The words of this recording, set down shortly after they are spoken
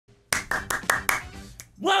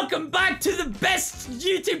Welcome back to the best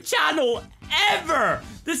YouTube channel ever!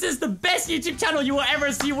 This is the best YouTube channel you will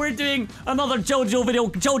ever see. We're doing another Jojo video.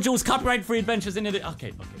 Jojo's copyright-free adventures in it.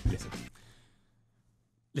 Okay, listen.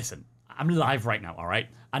 Listen, I'm live right now, alright?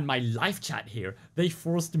 And my live chat here, they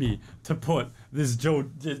forced me to put this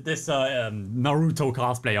Naruto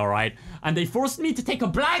cosplay, alright? And they forced me to take a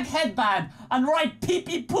black headband and write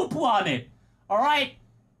pee-pee poo-poo on it, alright?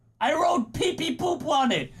 I wrote pee-pee poo-poo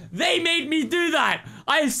on it. They made me do that,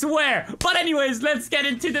 I swear. But anyways, let's get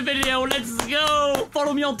into the video. Let's go.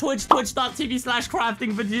 Follow me on Twitch,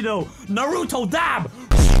 twitch.tv/craftingvegeto. Naruto dab.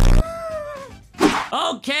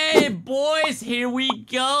 Okay, boys, here we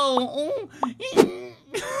go.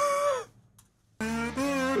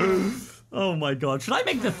 Oh my god. Should I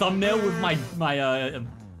make the thumbnail with my fucking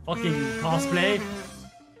cosplay?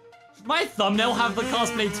 Should my thumbnail have the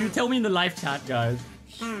cosplay too? Tell me in the live chat, guys.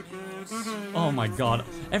 Oh my god.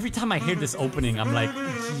 Every time I hear this opening, I'm like,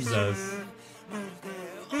 Jesus.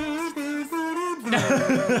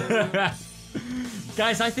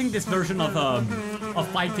 Guys, I think this version of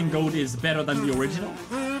Fighting Goat is better than the original.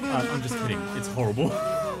 I'm just kidding. It's horrible.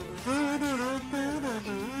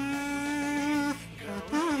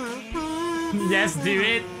 Yes, do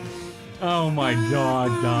it. Oh my god,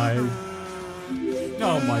 guys.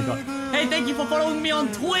 Oh my god. Hey, thank you for following me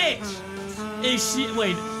on Twitch.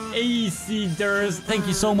 Wait, ACDers, thank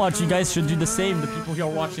you so much. You guys should do the same, the people who are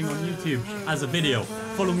watching on YouTube, as a video.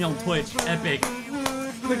 Follow me on Twitch, epic.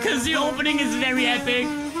 Because the opening is very epic.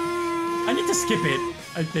 I need to skip it,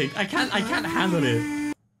 I think. I can't handle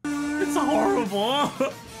it. It's horrible.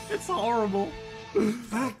 It's horrible.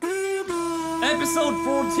 Episode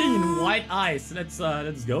 14, White Ice. Let's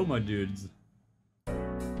go, my dudes.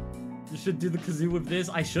 You should do the kazoo with this.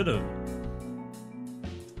 I should've.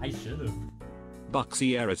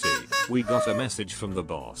 Buxierity, we got a message from the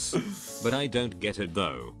boss. But I don't get it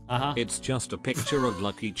though. It's just a picture of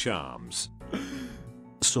Lucky Charms.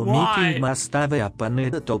 Why?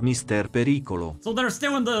 Mr. Pericolo. So they're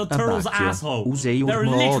still in the turtle's asshole. Usei They're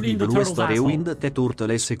literally in the turtle's asshole.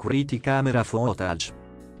 the security camera footage.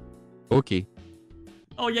 Okay.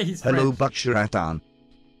 Oh yeah, he's Hello, French. Buxieratan.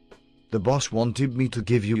 The boss wanted me to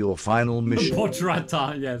give you your final mission.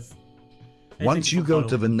 Buxieratan, yes. Hey, Once you go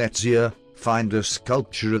to Venezia, find a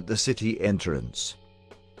sculpture at the city entrance.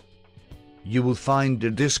 You will find a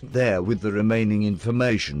disc there with the remaining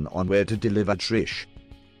information on where to deliver Trish.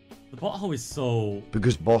 The butthole is so...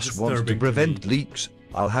 Because boss wants to disturbing prevent to me. leaks,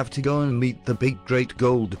 I'll have to go and meet the big great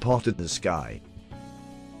gold pot in the sky.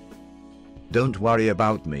 Don't worry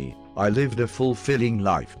about me, I lived a fulfilling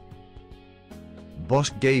life. Boss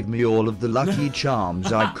gave me all of the Lucky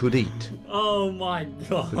Charms I could eat. Oh my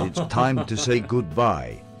god. But it's time to say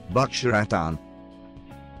goodbye, Buxieratan.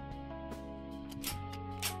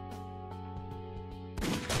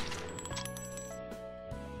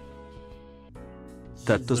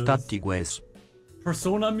 Jesus.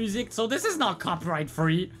 Persona music? So this is not copyright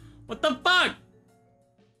free. What the fuck?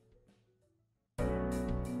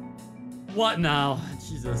 What now?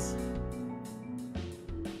 Jesus.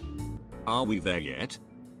 Are we there yet?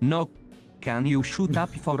 No. Can you shoot up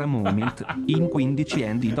for a moment? In 15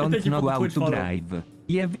 and you don't know how to drive.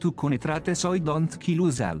 You have to concentrate so you don't kill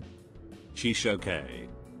us all. Sheesh, okay.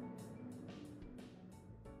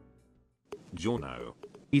 Giorno.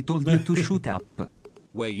 He told you to shoot up.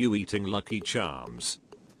 Were you eating Lucky Charms?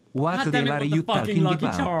 What God the damn it, hell are what you the fucking talking Lucky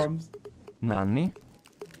about? Charms? Nanny?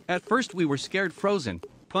 At first we were scared frozen,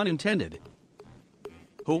 pun intended.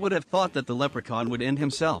 Who would have thought that the leprechaun would end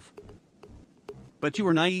himself? But you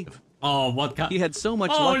were naive. Oh, what kind? He had so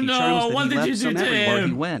much Oh, Lucky no, Charms what that he did you left do some to everywhere he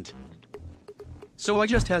him? went. So I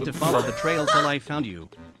just had to follow the trail till I found you.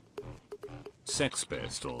 Sex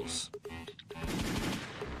Pistols.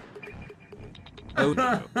 Oh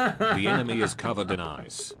no, the enemy is covered in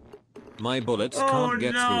ice. My bullets can't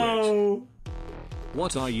get through it.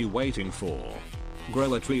 What are you waiting for?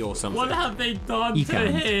 Grow a tree or something? What have they done He to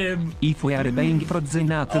can't. him? If we are being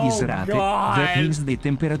frozen at this rate, God. that means the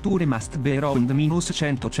temperature must be around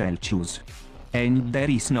 -100 Celsius. And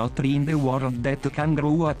there is no tree in the world that can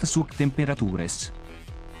grow at such temperatures.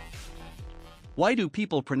 Why do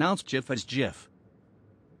people pronounce GIF as GIF?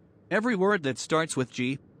 Every word that starts with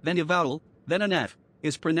G, then a vowel, then an F,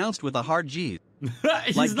 is pronounced with a hard G.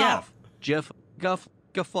 He's Like not. gaff, GIF, guff,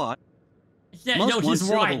 guffaw. Yeah, Most no, he's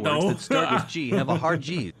one-syllable right, words though. that start with G have a hard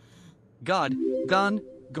G. God, gun,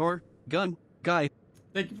 gore, gun, guy.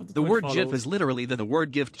 Thank you for The word GIF is literally the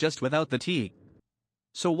word gift just without the T.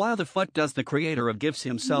 So why the fuck does the creator of GIFs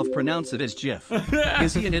himself pronounce it as GIF?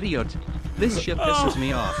 Is he an idiot? This shit pisses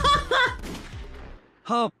me off.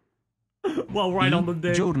 Huh. Well, right on the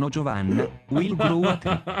dick. Giorno Giovanna will grow a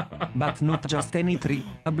tree. But not just any tree,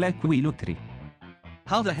 a black willow tree.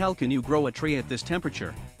 How the hell can you grow a tree at this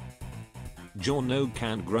temperature? Giorno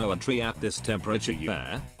can't grow a tree at this temperature,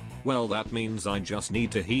 yeah? Well, that means I just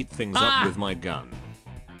need to heat things up with my gun.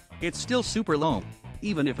 It's still super low,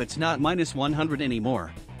 even if it's not minus 100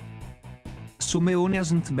 anymore. Sumeone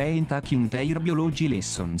hasn't been taking their biology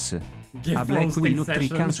lessons. Give A black roasting willow tree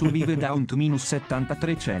session. can survive down to minus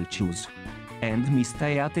 73 Celsius. And mi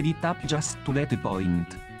stai at it up just to that point.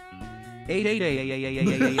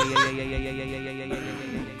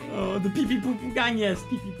 Oh, the pee pee poo poo gang, yes,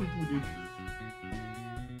 pee pee poo poo, dude.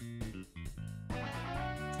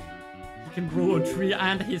 He can grow a tree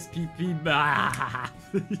and his pee pee.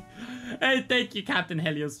 Hey, thank you, Captain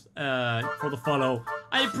Helios, for the follow.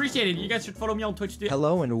 I appreciate it. You guys should follow me on Twitch, dude.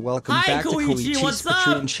 Hello and welcome Hi, back to Koichi, what's Koichi's up?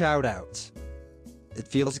 Patreon shoutouts. It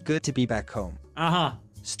feels good to be back home.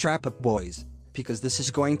 Strap up, boys, because this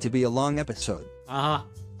is going to be a long episode. All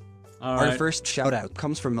Our right. first shoutout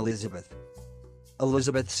comes from Elizabeth.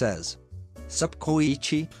 Elizabeth says, Sup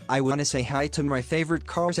Koichi, I wanna say hi to my favorite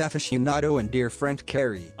cars aficionado and dear friend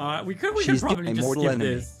Carrie. We could She's the probably just immortal skip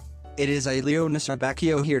enemy. this. It is Ileo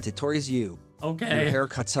Nasabakio here to toys you. Okay. Your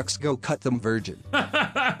haircut sucks, go cut them virgin.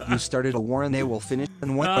 You started a war and they will finish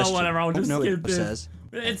in one question. Whatever, I'll just no, skip it this. says,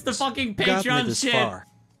 It's the fucking "Who got me Patreon this shit. far?"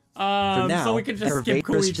 For now, So we can just Hervé skip Koichi.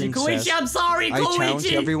 Christian Koichi, says, I'm sorry, I challenge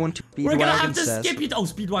Koichi! everyone to We're gonna have Speedwagon to says, skip it. Oh,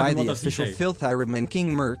 by Speedwagon, the what does he official say? filth Ironman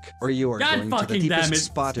King Merc, or you are God going to the fucking damn deepest it,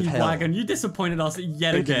 spot of hell. Speedwagon, you disappointed us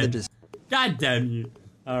yet Into the again. dis- God damn you.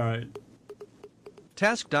 Alright.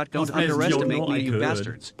 Task. Don't plays underestimate Jojo, I me, you could.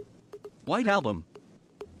 bastards. White Album.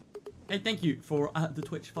 Hey, thank you for the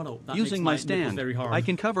Twitch follow. That Using makes my nipples stand, very hard. I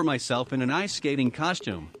can cover myself in an ice skating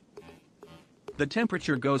costume. The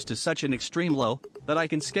temperature goes to such an extreme low that I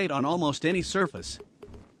can skate on almost any surface.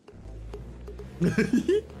 This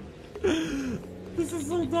is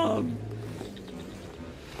so dumb.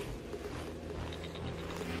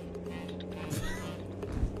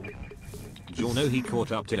 Giorno he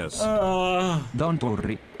caught up to us. Don't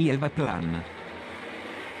worry, I have a plan.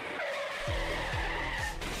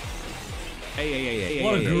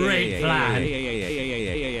 What a great plan.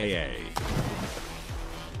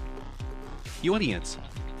 You idiots.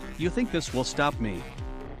 You think this will stop me?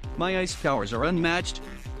 My ice powers are unmatched.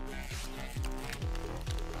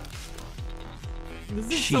 This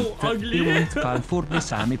is Shit, so ugly. you won't fall for the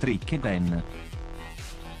same trick again.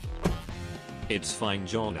 It's fine,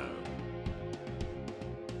 Giorno.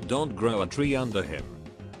 Don't grow a tree under him.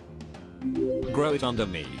 Grow it under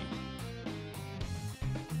me.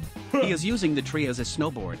 He is using the tree as a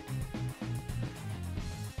snowboard.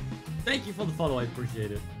 Thank you for the follow, I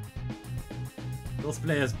appreciate it.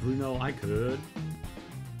 Cosplay as Bruno, I could.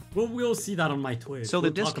 We'll see that on my Twitch. So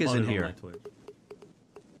the We'll talk disc about isn't it on here. my Twitch.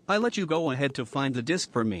 I let you go ahead to find the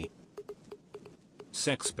disc for me.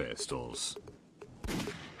 Sex Pistols.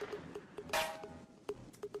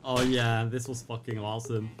 Oh yeah, this was fucking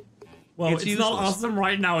awesome. Well, It's it's not useless. awesome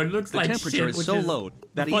right now. It looks The like temperature shit, is which so is low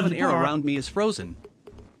that the fun even air part. around me is frozen.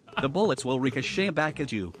 The bullets will ricochet back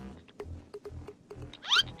at you.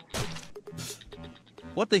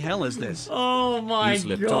 What the hell is this? Oh my You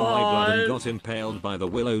slipped on my blood and god! got impaled by the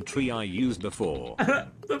willow tree I used before.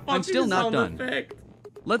 The I'm still fucking not sound done. effect.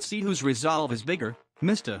 Let's see whose resolve is bigger,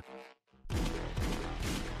 Mr.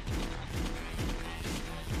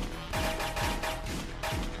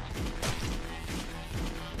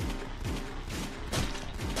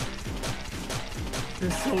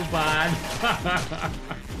 This is so bad.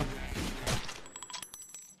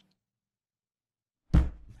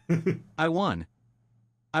 I won.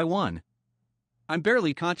 I won. I'm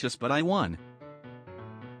barely conscious, but I won.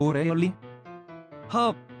 Oh really?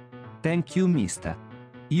 Huh. Thank you, mister.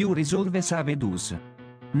 You resolve Savedus.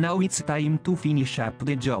 Now it's time to finish up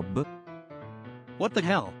the job. What the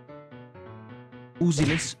hell?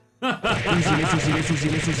 Useless. Useless, useless, useless,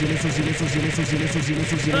 useless, useless, useless, useless, useless,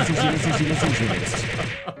 useless, useless, useless, useless.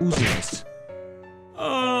 Useless.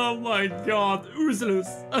 Oh my god, useless.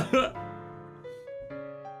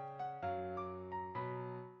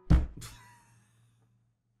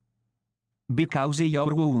 Because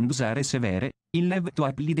your wounds are severe, I'll have to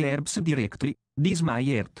apply the herbs directly. This my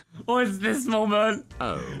heart. What's this moment?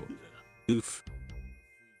 Oh. Oof.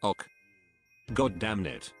 Ok. God damn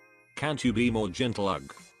it. Can't you be more gentle,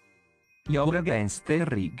 ugh? You're against the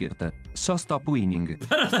rigged, so stop winning.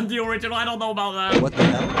 Better than the original, I don't know about that. What the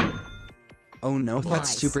hell? Oh no, that's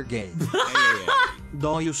Nice. super gay.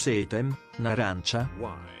 Do you see them, Narancia?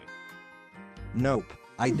 Why? Nope,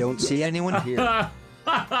 I don't see anyone here.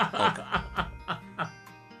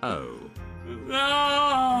 Oh.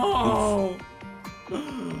 No! No!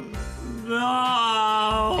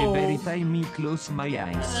 No! Every time I close my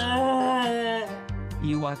eyes,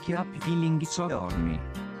 you wake up feeling so horny.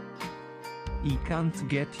 I can't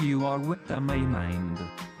get you out of my mind.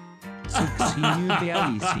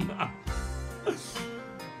 CEDEX.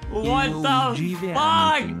 What the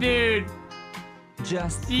fuck, dude?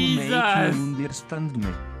 Just Jesus. to make you understand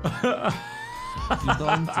me.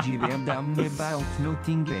 Don't give a damn about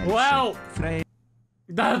nothing else. Well,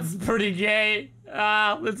 that's pretty gay.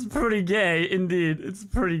 It's pretty gay, indeed. It's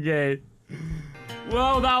pretty gay.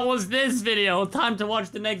 Well, that was this video. Time to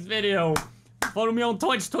watch the next video. Follow me on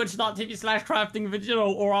Twitch,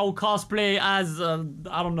 twitch.tv/craftingvegeto, or I'll cosplay as, I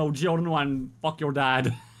don't know, Jojo and fuck your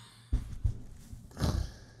dad.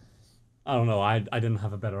 I don't know, I didn't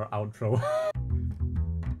have a better outro.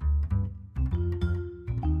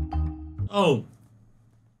 Oh.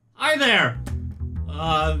 Hi there!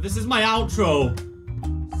 This is my outro.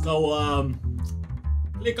 So,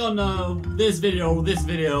 click on, this video.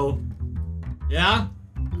 Yeah?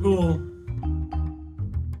 Cool.